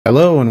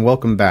Hello and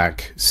welcome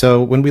back.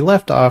 So when we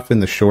left off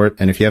in the short,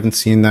 and if you haven't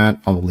seen that,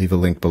 I'll leave a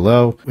link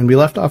below. When we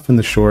left off in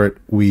the short,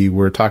 we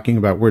were talking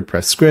about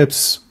WordPress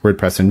scripts,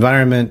 WordPress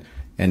environment,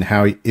 and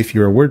how if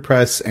you're a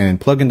WordPress and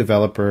plugin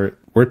developer,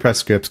 WordPress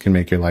scripts can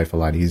make your life a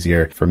lot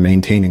easier for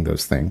maintaining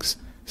those things.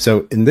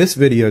 So in this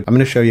video, I'm going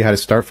to show you how to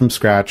start from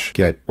scratch,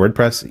 get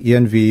WordPress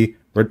env,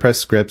 WordPress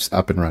scripts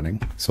up and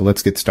running. So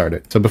let's get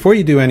started. So before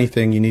you do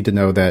anything, you need to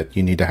know that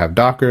you need to have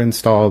Docker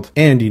installed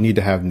and you need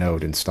to have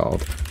Node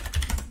installed.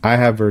 I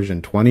have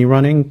version 20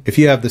 running. If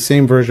you have the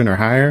same version or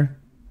higher,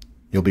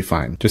 you'll be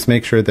fine. Just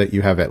make sure that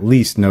you have at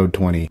least Node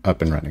 20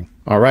 up and running.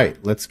 All right,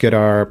 let's get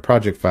our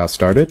project file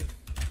started.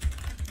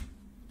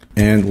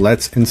 And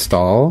let's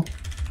install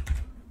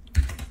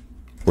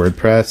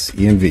WordPress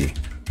env.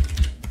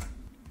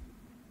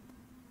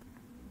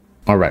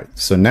 All right,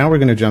 so now we're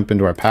going to jump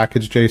into our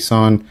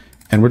package.json,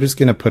 and we're just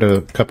going to put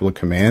a couple of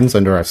commands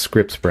under our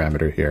scripts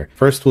parameter here.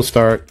 First, we'll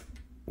start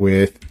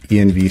with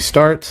env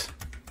start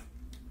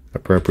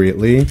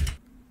appropriately,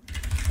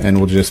 and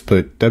we'll just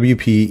put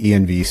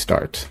wp-env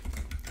start.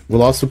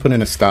 We'll also put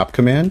in a stop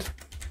command,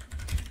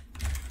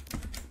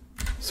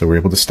 so we're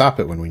able to stop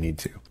it when we need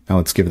to. Now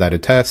let's give that a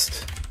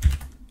test.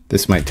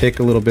 This might take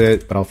a little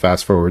bit, but I'll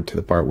fast forward to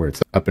the part where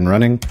it's up and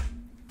running.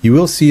 You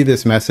will see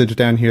this message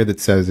down here that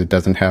says it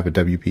doesn't have a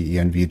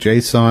wp-env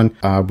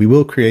JSON. We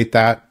will create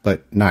that,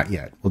 but not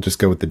yet. We'll just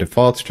go with the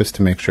defaults just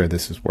to make sure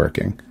this is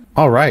working.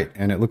 All right,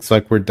 and it looks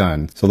like we're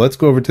done. So let's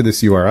go over to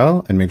this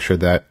URL and make sure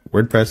that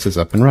WordPress is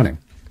up and running.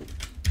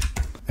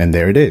 And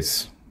there it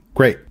is.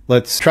 Great.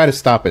 Let's try to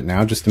stop it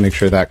now just to make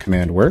sure that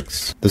command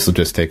works. This will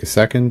just take a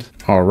second.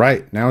 All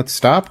right, now it's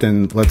stopped,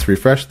 and let's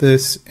refresh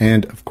this.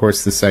 And of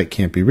course, the site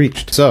can't be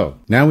reached. So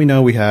now we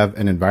know we have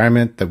an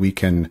environment that we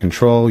can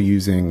control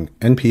using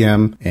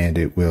npm, and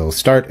it will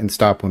start and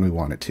stop when we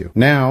want it to.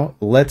 Now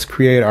let's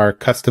create our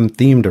custom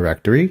theme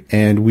directory,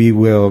 and we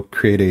will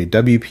create a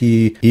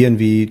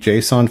wp-env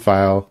JSON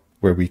file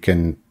where we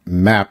can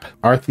map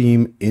our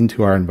theme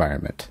into our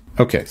environment.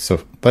 Okay,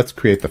 so let's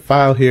create the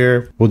file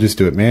here. We'll just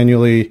do it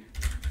manually.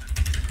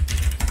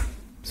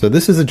 So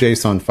this is a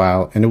JSON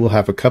file, and it will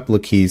have a couple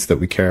of keys that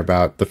we care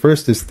about. The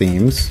first is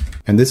themes,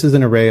 and this is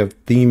an array of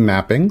theme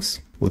mappings.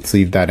 Let's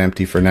leave that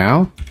empty for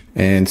now.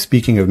 And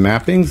speaking of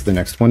mappings, the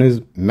next one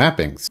is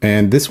mappings.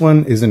 And this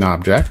one is an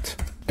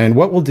object. And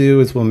what we'll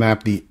do is we'll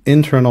map the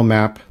internal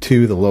map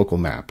to the local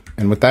map.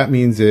 And what that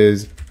means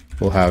is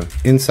we'll have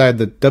inside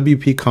the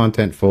WP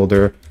content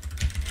folder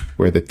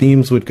where the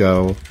themes would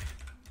go,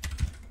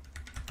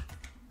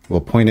 we'll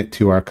point it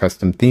to our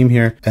custom theme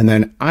here. And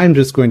then I'm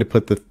just going to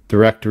put the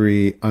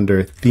directory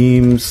under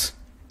themes,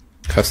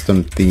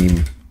 custom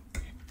theme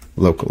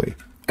locally.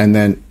 And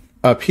then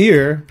up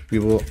here, we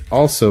will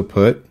also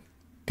put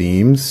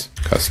themes,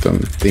 custom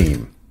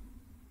theme.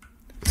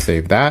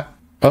 Save that.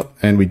 Oh,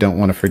 and we don't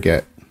want to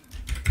forget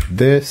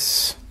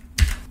this.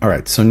 All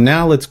right, so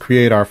now let's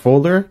create our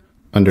folder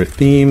under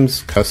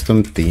themes,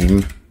 custom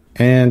theme,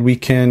 and we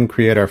can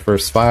create our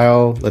first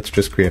file. Let's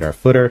just create our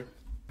footer.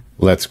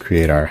 Let's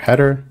create our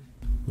header.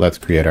 Let's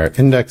create our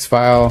index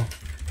file.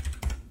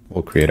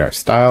 We'll create our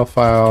style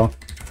file.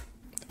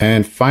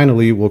 And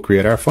finally, we'll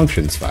create our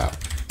functions file.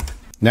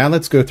 Now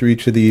let's go through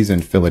each of these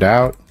and fill it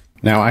out.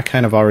 Now I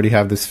kind of already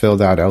have this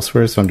filled out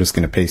elsewhere, so I'm just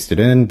going to paste it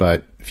in.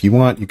 But if you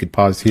want, you could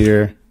pause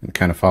here and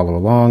kind of follow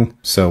along.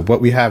 So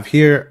what we have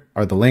here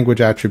are the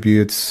language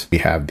attributes. We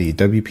have the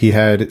WP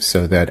head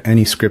so that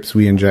any scripts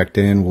we inject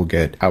in will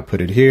get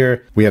outputted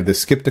here. We have the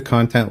skip to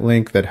content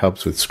link that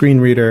helps with screen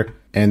reader.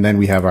 And then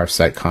we have our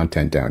site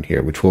content down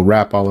here, which will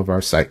wrap all of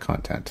our site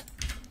content.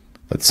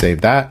 Let's save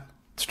that.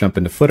 Let's jump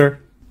into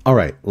footer. All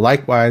right,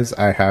 likewise,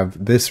 I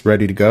have this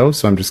ready to go,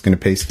 so I'm just going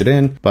to paste it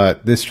in,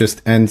 but this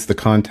just ends the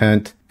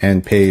content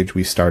and page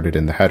we started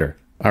in the header.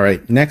 All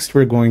right, next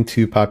we're going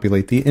to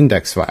populate the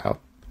index file.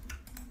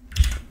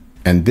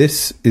 And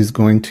this is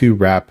going to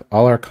wrap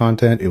all our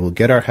content. It will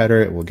get our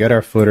header, it will get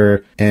our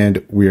footer,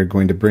 and we are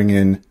going to bring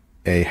in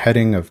a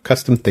heading of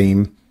custom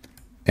theme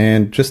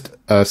and just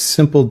a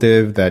simple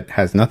div that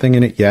has nothing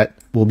in it yet.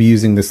 We'll be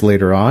using this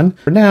later on.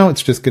 For now,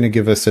 it's just going to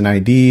give us an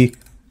ID.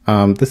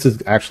 This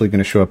is actually going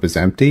to show up as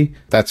empty.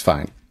 That's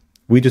fine.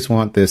 We just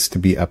want this to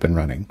be up and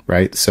running,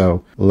 right?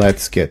 So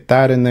let's get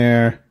that in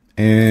there.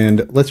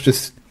 And let's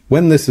just,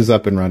 when this is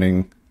up and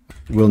running,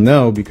 we'll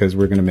know because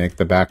we're going to make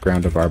the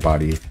background of our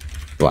body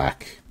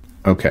black.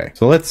 Okay,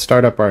 so let's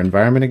start up our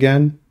environment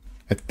again.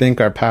 I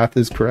think our path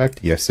is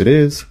correct. Yes, it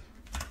is.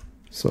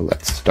 So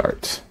let's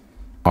start.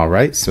 All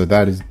right, so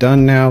that is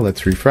done now.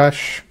 Let's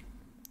refresh.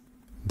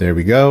 There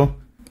we go.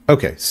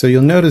 Okay, so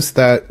you'll notice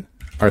that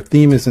our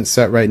theme isn't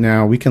set right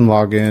now. We can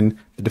log in.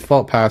 The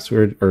default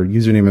password or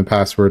username and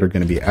password are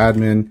going to be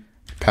admin,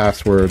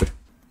 password,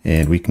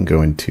 and we can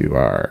go into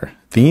our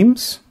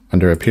themes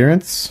under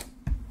appearance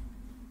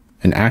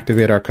and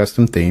activate our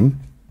custom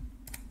theme.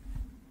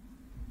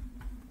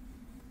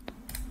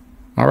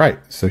 All right,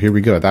 so here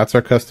we go. That's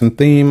our custom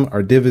theme.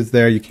 Our div is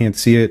there. You can't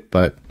see it,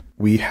 but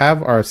we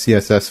have our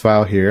CSS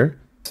file here.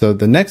 So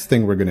the next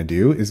thing we're going to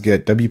do is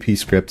get WP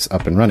scripts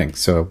up and running.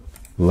 So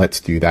let's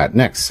do that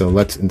next. So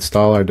let's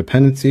install our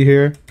dependency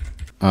here.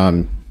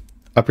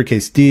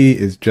 Uppercase D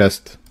is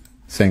just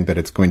saying that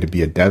it's going to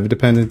be a dev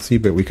dependency,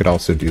 but we could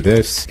also do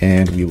this,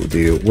 and we will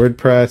do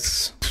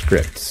WordPress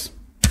scripts.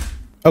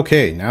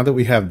 Okay, now that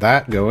we have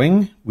that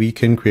going, we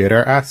can create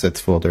our assets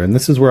folder. And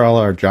this is where all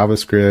our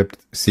JavaScript,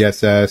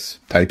 CSS,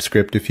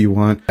 TypeScript if you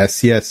want,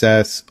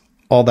 SCSS,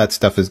 all that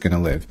stuff is going to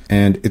live.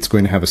 And it's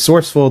going to have a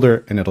source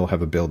folder and it'll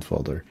have a build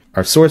folder.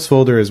 Our source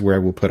folder is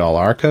where we'll put all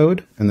our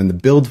code. And then the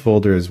build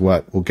folder is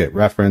what will get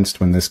referenced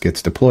when this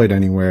gets deployed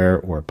anywhere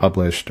or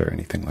published or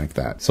anything like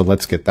that. So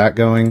let's get that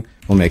going.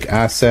 We'll make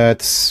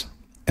assets,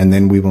 and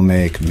then we will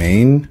make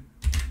main,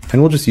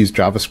 and we'll just use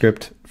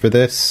JavaScript for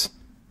this.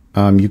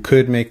 You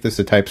could make this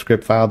a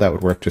TypeScript file, that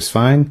would work just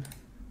fine.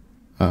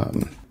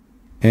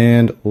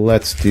 And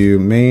let's do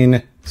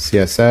main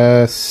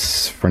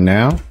CSS for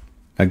now.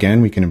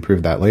 Again, we can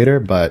improve that later,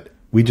 but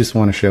we just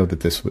want to show that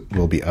this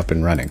will be up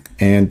and running.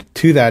 And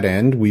to that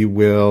end,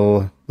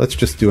 let's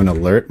just do an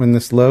alert when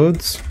this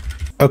loads.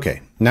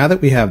 Okay, now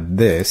that we have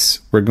this,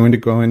 we're going to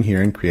go in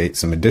here and create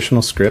some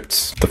additional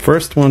scripts. The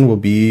first one will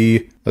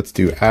be, let's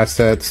do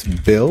assets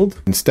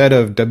build. Instead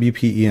of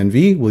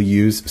wp-env, we'll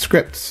use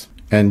scripts.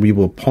 And we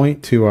will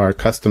point to our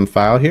custom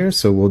file here,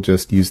 so we'll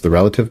just use the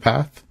relative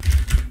path.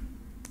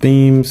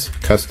 Themes,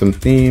 custom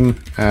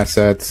theme,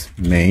 assets,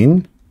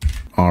 main.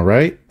 All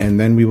right, and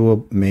then we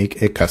will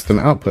make a custom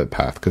output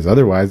path, because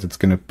otherwise it's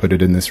going to put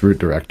it in this root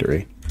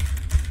directory.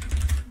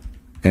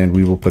 And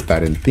we will put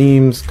that in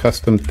themes,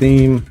 custom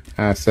theme,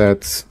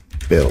 assets,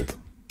 build.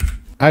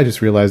 I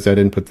just realized I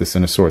didn't put this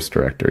in a source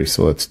directory,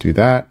 so let's do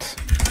that.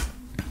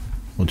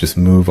 We'll just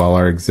move all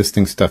our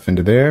existing stuff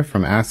into there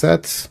from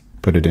assets,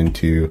 put it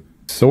into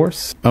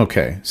source.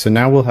 Okay, so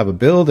now we'll have a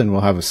build and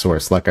we'll have a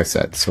source, like I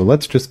said. So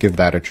let's just give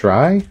that a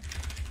try.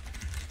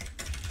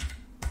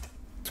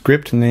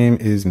 Script name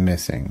is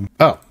missing.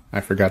 Oh,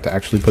 I forgot to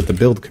actually put the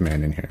build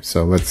command in here.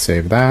 So let's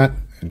save that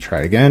and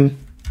try again.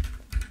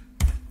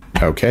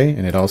 Okay,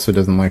 and it also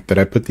doesn't like that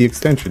I put the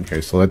extension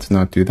here. So let's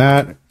not do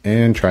that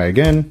and try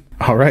again.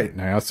 All right,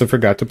 and I also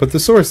forgot to put the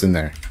source in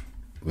there.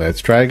 Let's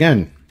try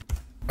again.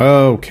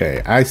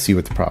 Okay, I see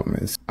what the problem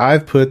is.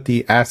 I've put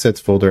the assets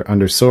folder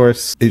under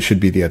source. It should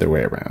be the other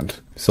way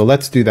around. So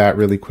let's do that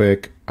really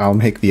quick. I'll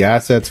make the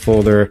assets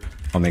folder.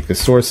 I'll make the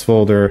source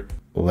folder.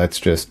 Let's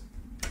just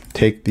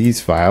take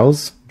these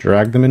files,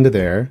 drag them into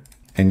there,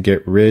 and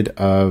get rid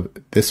of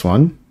this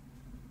one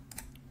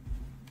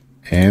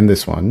and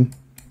this one.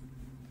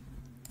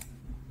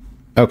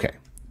 Okay,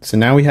 so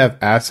now we have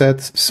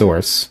assets,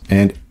 source,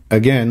 and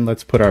again,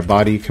 let's put our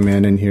body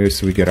command in here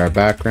so we get our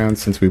background,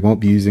 since we won't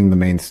be using the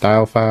main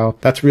style file.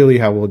 That's really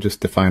how we'll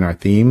just define our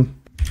theme.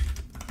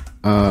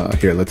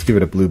 Here, let's give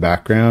it a blue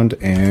background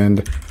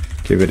and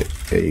give it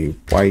a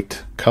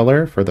white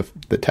color for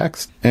the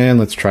text. And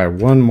let's try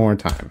one more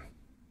time.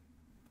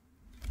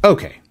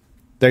 Okay,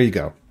 there you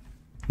go.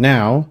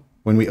 Now,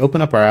 when we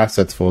open up our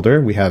assets folder,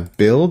 we have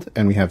build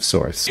and we have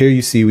source. Here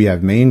you see we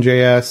have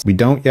main.js. We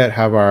don't yet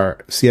have our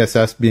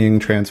CSS being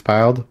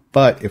transpiled,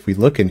 but if we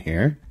look in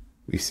here,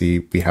 we see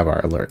we have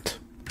our alert.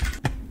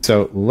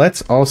 So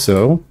let's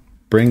also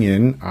bring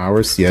in our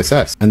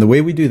CSS. And the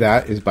way we do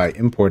that is by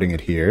importing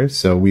it here.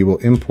 So we will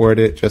import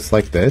it just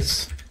like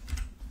this,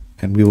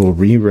 and we will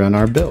rerun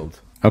our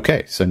build.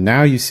 Okay, so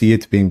now you see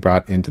it's being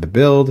brought into the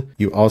build.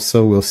 You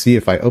also will see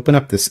if I open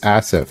up this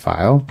asset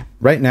file,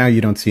 right now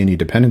you don't see any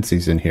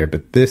dependencies in here,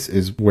 but this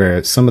is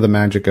where some of the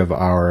magic of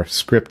our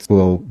script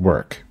will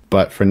work.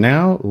 But for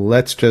now,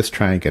 let's just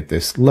try and get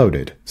this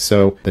loaded.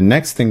 So the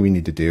next thing we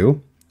need to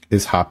do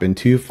is hop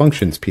into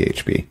functions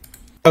PHP.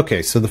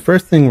 Okay, so the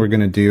first thing we're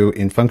going to do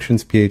in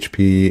functions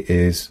PHP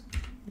is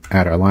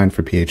add our line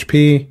for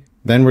PHP.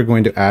 Then we're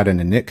going to add an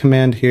init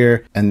command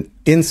here, and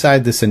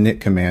inside this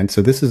init command,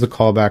 so this is a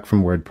callback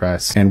from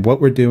WordPress, and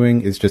what we're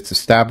doing is just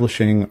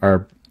establishing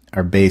our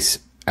base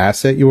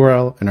asset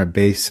URL and our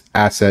base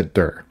asset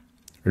dir,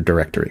 or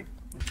directory.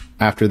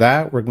 After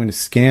that, we're going to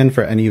scan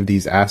for any of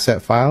these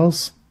asset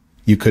files.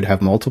 You could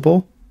have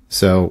multiple,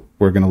 so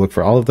we're going to look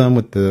for all of them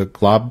with the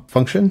glob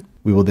function.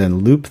 We will then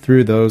loop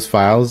through those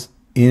files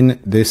in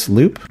this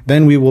loop.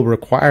 Then we will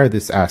require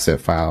this asset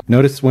file.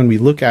 Notice when we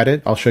look at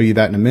it, I'll show you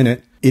that in a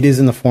minute, it is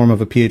in the form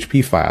of a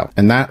PHP file,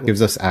 and that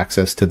gives us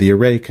access to the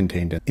array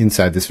contained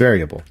inside this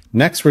variable.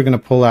 Next, we're going to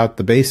pull out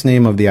the base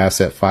name of the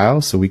asset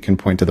file so we can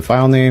point to the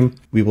file name.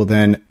 We will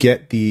then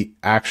get the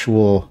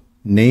actual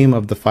name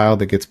of the file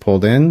that gets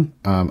pulled in,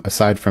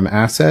 aside from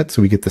asset,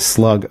 so we get the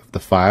slug of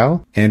the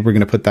file, and we're going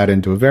to put that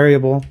into a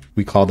variable.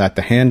 We call that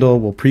the handle.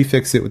 We'll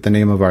prefix it with the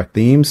name of our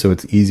theme so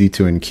it's easy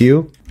to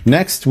enqueue.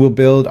 Next, we'll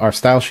build our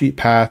style sheet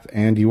path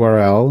and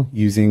URL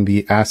using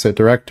the asset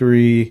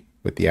directory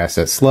with the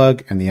asset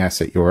slug and the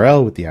asset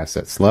URL with the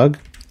asset slug.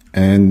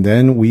 And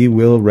then we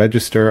will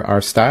register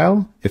our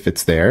style if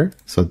it's there.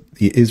 So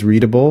it is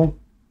readable.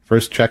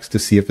 First checks to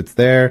see if it's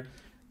there,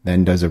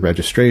 then does a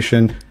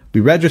registration. We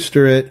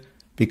register it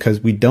because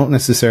we don't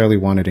necessarily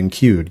want it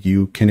enqueued.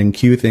 You can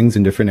enqueue things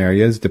in different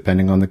areas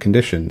depending on the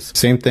conditions.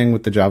 Same thing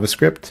with the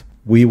JavaScript.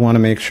 we want to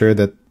make sure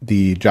that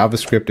the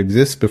JavaScript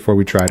exists before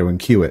we try to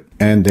enqueue it.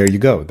 And there you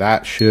go.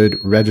 That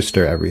should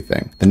register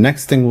everything. The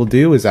next thing we'll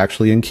do is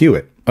actually enqueue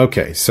it.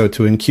 Okay, so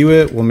to enqueue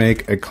it, we'll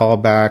make a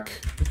callback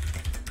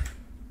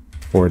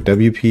for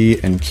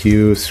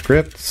wp-env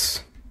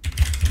scripts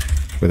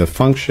with a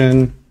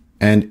function.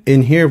 And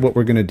in here, what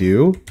we're going to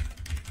do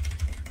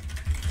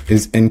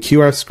is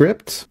enqueue our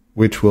script,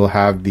 which will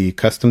have the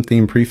custom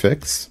theme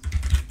prefix.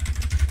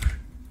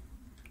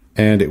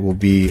 And it will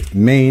be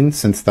main,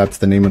 since that's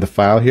the name of the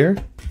file here.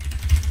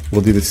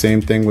 We'll do the same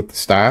thing with the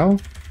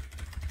style.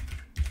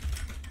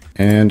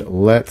 And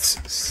let's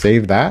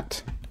save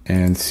that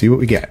and see what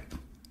we get.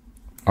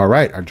 All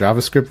right, our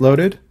JavaScript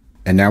loaded.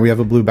 And now we have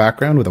a blue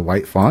background with a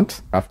white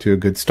font. Off to a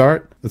good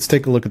start. Let's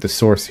take a look at the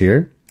source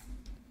here.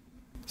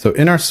 So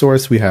in our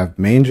source, we have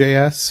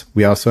main.js.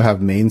 We also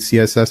have main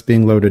CSS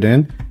being loaded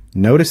in.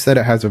 Notice that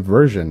it has a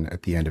version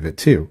at the end of it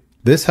too.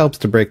 This helps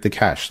to break the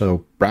cache.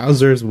 So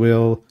browsers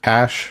will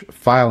cache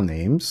file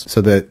names so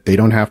that they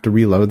don't have to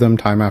reload them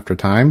time after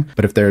time.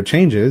 But if there are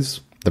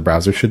changes, the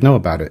browser should know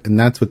about it. And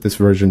that's what this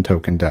version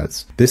token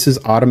does. This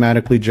is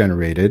automatically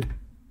generated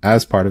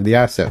as part of the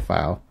asset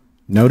file.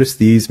 Notice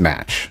these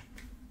match.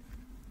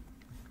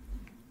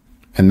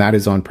 And that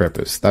is on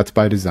purpose. That's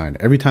by design.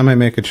 Every time I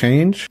make a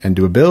change and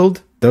do a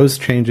build, those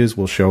changes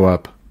will show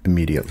up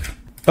immediately.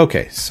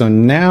 Okay, so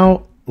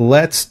now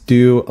let's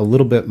do a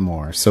little bit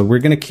more. So we're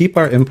going to keep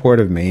our import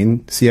of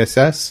main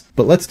CSS,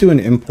 but let's do an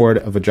import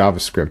of a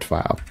JavaScript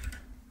file.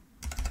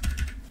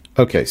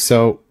 Okay,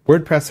 so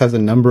WordPress has a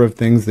number of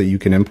things that you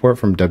can import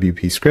from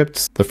WP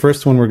scripts. The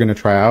first one we're going to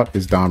try out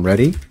is DOM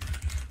ready.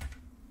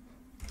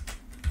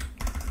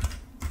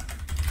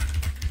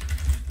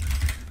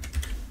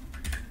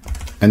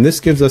 And this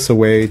gives us a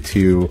way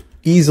to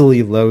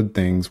easily load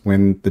things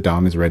when the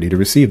DOM is ready to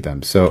receive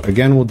them. So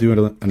again, we'll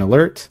do an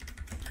alert.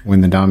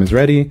 When the DOM is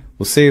ready,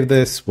 we'll save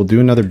this, we'll do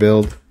another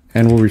build,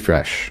 and we'll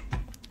refresh.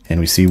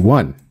 And we see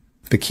 1.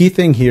 The key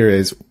thing here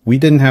is we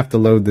didn't have to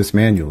load this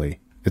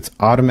manually. It's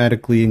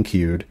automatically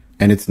enqueued,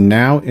 and it's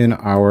now in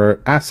our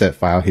asset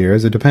file here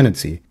as a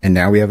dependency. And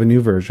now we have a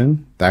new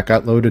version that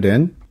got loaded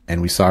in,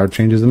 and we saw our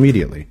changes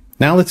immediately.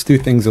 Now let's do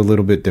things a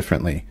little bit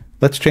differently.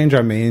 Let's change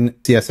our main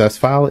CSS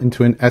file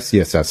into an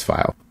SCSS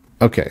file.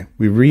 Okay,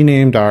 we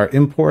renamed our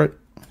import.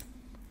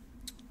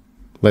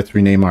 Let's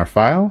rename our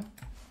file.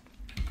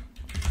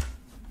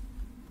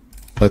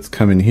 Let's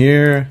come in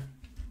here.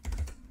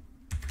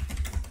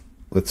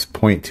 Let's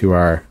point to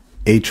our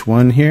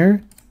H1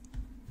 here.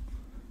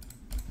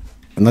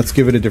 And let's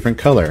give it a different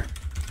color.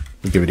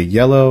 We'll give it a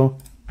yellow.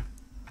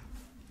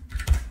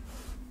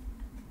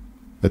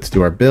 Let's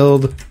do our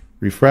build,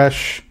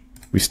 refresh.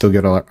 We still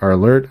get our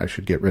alert. I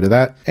should get rid of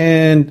that.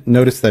 And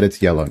notice that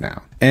it's yellow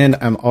now. And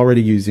I'm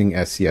already using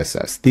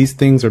SCSS. These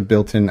things are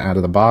built in out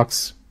of the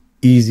box.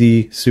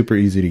 Easy, super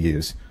easy to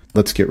use.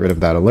 Let's get rid of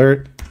that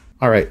alert.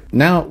 All right,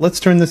 now let's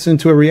turn this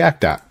into a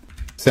React app.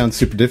 Sounds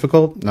super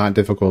difficult, not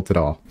difficult at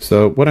all.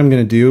 So what I'm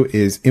going to do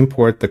is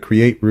import the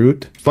create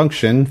root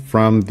function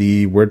from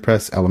the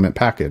WordPress element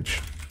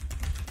package.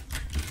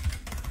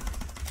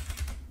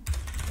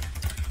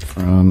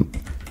 From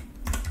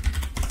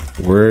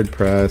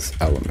WordPress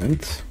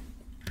element.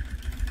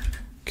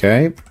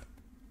 Okay,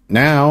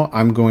 now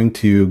I'm going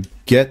to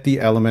get the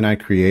element I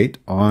create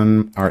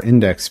on our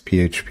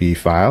index.php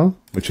file,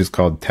 which is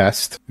called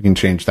test. You can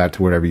change that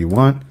to whatever you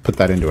want. Put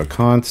that into a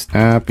const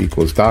app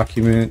equals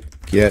document,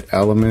 get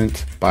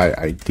element by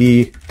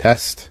ID,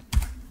 test.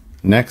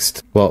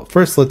 Next, well,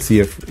 first let's see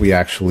if we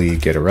actually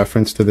get a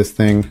reference to this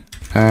thing.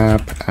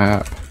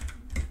 App.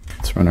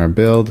 Let's run our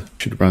build.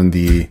 Should run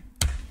the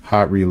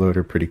hot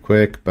reloader pretty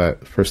quick,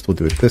 but first we'll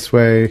do it this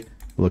way.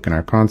 Look in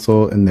our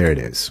console, and there it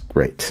is.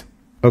 Great.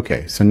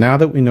 Okay, so now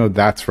that we know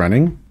that's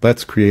running,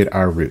 let's create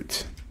our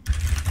root.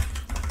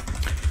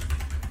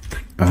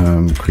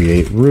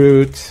 Create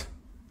root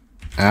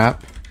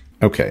app.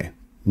 Okay,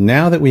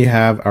 now that we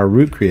have our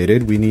root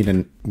created, we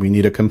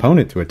need a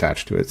component to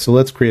attach to it. So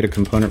let's create a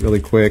component really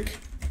quick.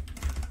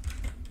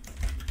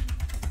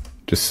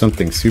 Just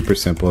something super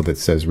simple that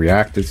says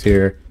React is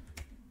here.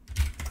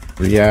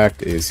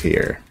 React is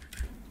here.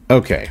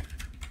 Okay,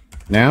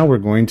 now we're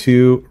going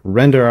to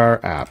render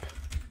our app.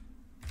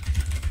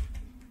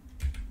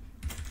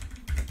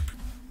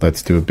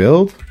 Let's do a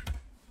build.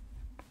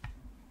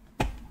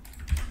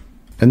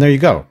 And there you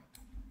go.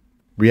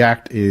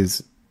 React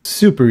is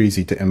super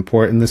easy to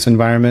import in this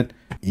environment.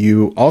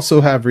 You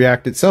also have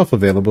React itself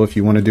available if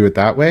you want to do it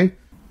that way.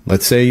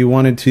 Let's say you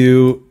wanted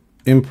to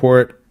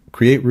import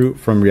create root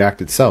from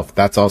React itself.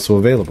 That's also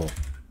available.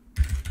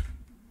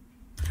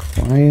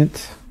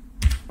 Client.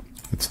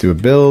 Let's do a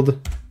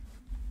build.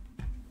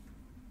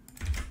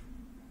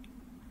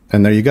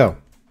 And there you go.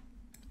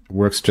 It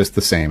works just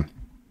the same.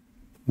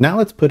 Now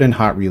let's put in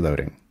hot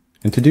reloading.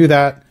 And to do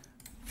that,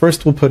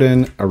 first we'll put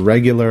in a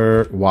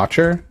regular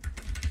watcher.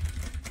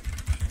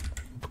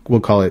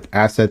 We'll call it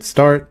asset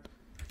start.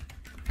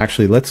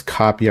 Actually, let's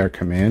copy our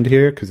command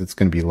here because it's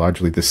going to be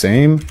largely the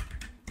same.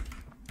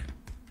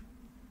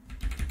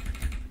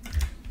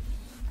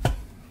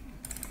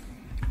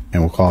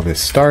 And we'll call this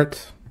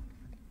start.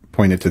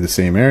 point it to the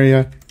same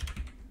area.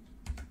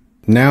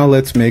 Now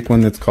let's make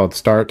one that's called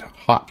start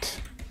hot.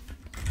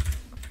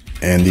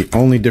 And the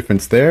only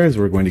difference there is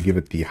we're going to give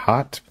it the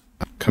hot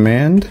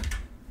command.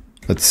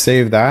 Let's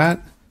save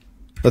that.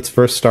 Let's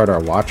first start our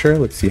watcher.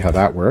 Let's see how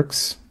that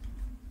works.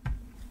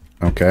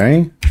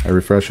 Okay, I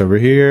refresh over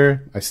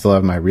here. I still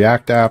have my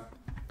React app.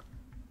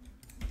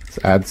 Let's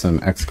add some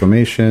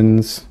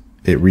exclamations.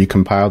 It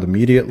recompiled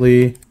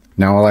immediately.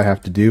 Now all I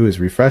have to do is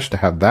refresh to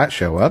have that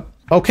show up.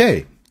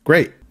 Okay,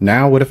 great.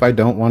 Now what if I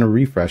don't want to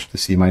refresh to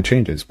see my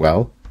changes?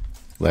 Well,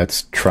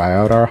 let's try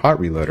out our hot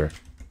reloader.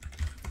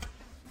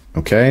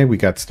 Okay, we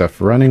got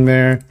stuff running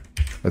there.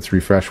 Let's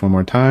refresh one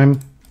more time.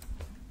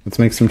 Let's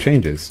make some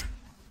changes.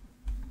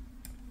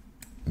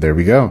 There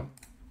we go.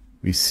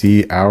 We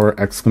see our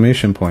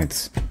exclamation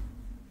points.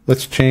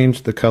 Let's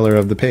change the color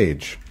of the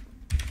page.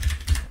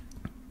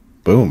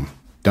 Boom,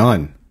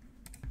 done.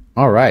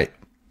 All right.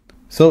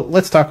 So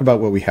let's talk about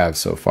what we have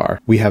so far.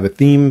 We have a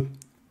theme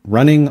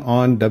running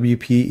on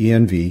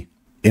wp-env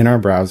in our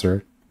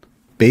browser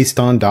based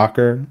on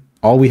Docker.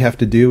 All we have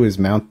to do is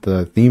mount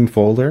the theme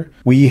folder.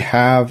 We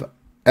have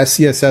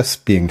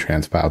SCSS being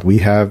transpiled. We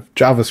have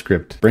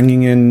JavaScript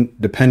bringing in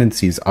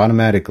dependencies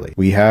automatically.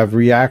 We have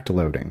React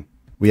loading.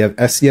 We have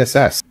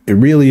SCSS. It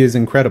really is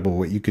incredible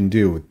what you can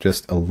do with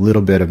just a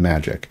little bit of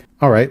magic.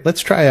 All right, let's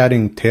try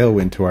adding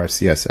Tailwind to our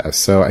CSS.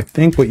 So I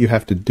think what you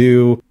have to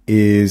do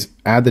is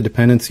add the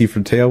dependency for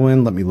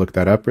Tailwind. Let me look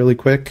that up really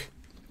quick.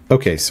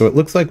 Okay, so it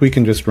looks like we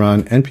can just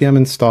run npm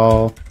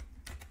install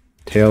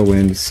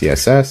Tailwind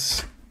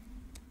CSS.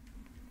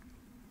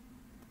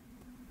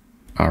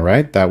 All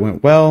right, that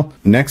went well.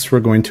 Next, we're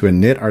going to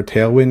init our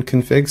Tailwind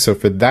config. So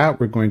for that,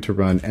 we're going to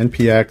run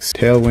npx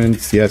Tailwind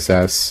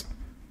CSS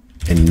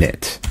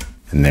init.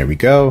 And there we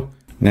go.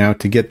 Now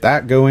to get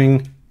that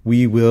going,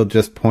 we will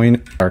just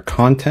point our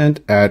content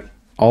at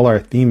all our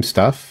theme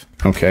stuff.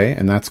 Okay,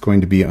 and that's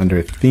going to be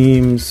under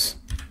themes,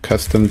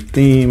 custom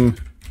theme,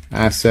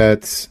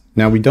 assets.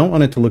 Now we don't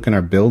want it to look in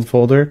our build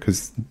folder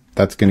because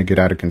that's going to get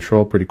out of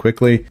control pretty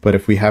quickly. But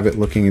if we have it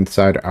looking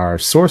inside our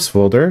source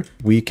folder,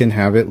 we can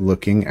have it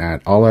looking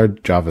at all our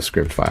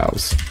JavaScript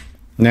files.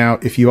 Now,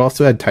 if you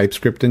also had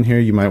TypeScript in here,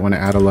 you might want to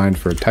add a line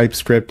for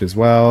TypeScript as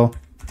well.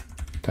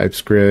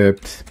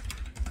 TypeScript,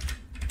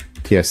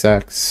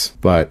 TSX,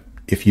 but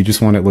if you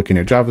just want it looking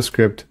at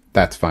JavaScript,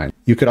 that's fine.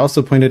 You could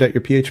also point it at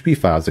your PHP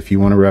files if you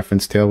want to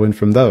reference Tailwind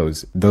from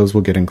those. Those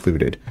will get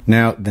included.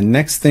 Now, the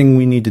next thing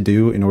we need to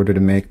do in order to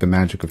make the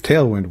magic of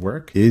Tailwind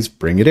work is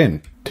bring it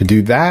in. To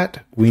do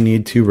that, we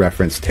need to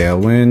reference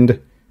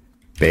Tailwind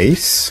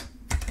base,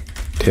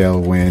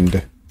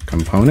 Tailwind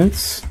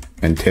components,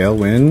 and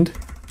Tailwind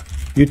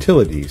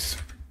utilities.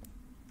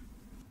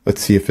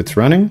 Let's see if it's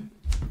running.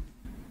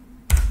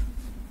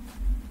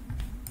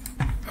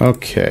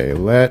 Okay,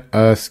 let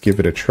us give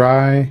it a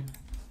try.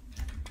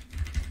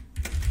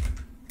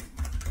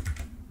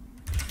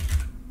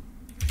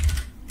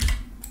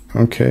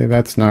 Okay,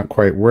 that's not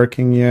quite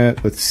working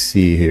yet. Let's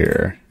see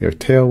here. We have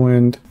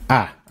Tailwind.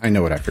 Ah, I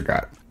know what I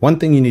forgot. One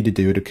thing you need to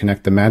do to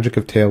connect the magic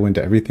of Tailwind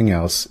to everything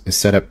else is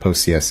set up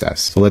PostCSS.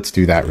 So let's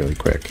do that really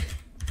quick.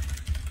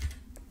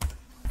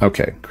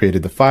 Okay,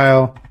 created the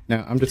file.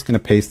 Now I'm just going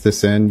to paste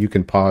this in. You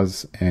can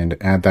pause and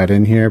add that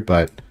in here,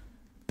 but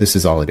this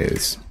is all it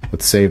is.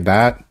 Let's save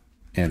that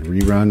and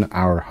rerun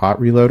our hot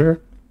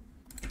reloader.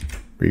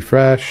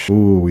 Refresh.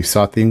 Ooh, we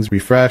saw things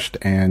refreshed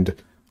and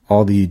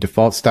all the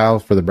default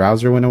styles for the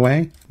browser went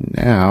away.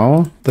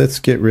 Now let's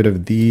get rid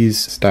of these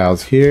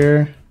styles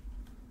here.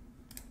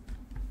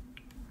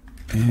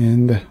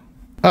 And,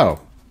 oh,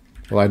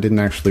 well, I didn't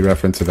actually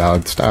reference a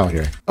valid style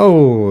here.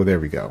 Oh, there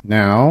we go.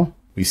 Now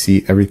we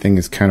see everything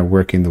is kind of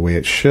working the way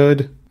it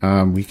should.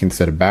 We can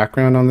set a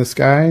background on this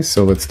guy.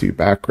 So let's do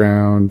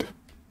background,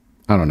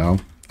 I don't know,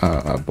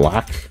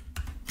 black.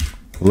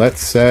 Let's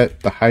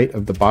set the height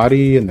of the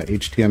body and the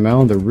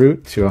HTML and the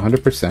root to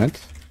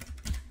 100%.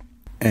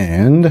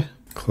 And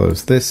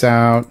close this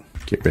out,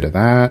 get rid of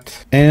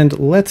that. And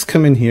let's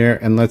come in here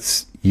and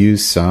let's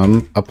use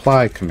some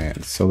apply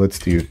commands. So let's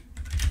do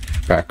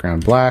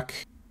background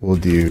black, we'll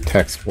do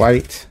text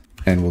white,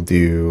 and we'll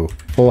do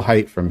full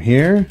height from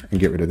here and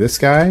get rid of this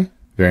guy.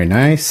 Very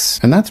nice.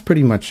 And that's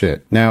pretty much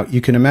it. Now you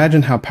can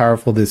imagine how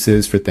powerful this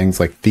is for things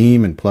like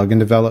theme and plugin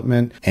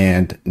development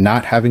and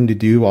not having to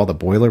do all the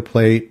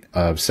boilerplate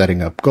of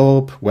setting up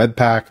Gulp,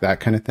 WebPack, that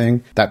kind of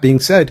thing. That being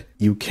said,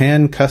 you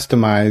can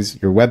customize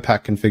your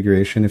WebPack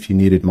configuration if you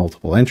needed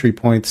multiple entry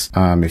points,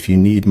 if you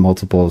need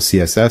multiple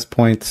CSS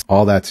points,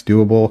 all that's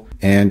doable.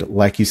 And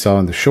like you saw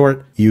in the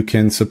short, you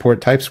can support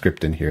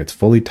TypeScript in here. It's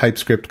fully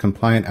TypeScript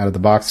compliant out of the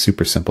box,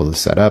 super simple to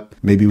set up.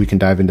 Maybe we can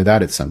dive into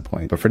that at some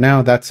point. But for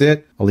now, that's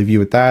it. I'll leave you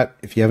with that.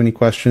 If you have any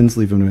questions,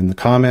 leave them in the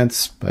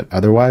comments. But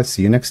otherwise,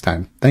 see you next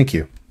time. Thank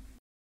you.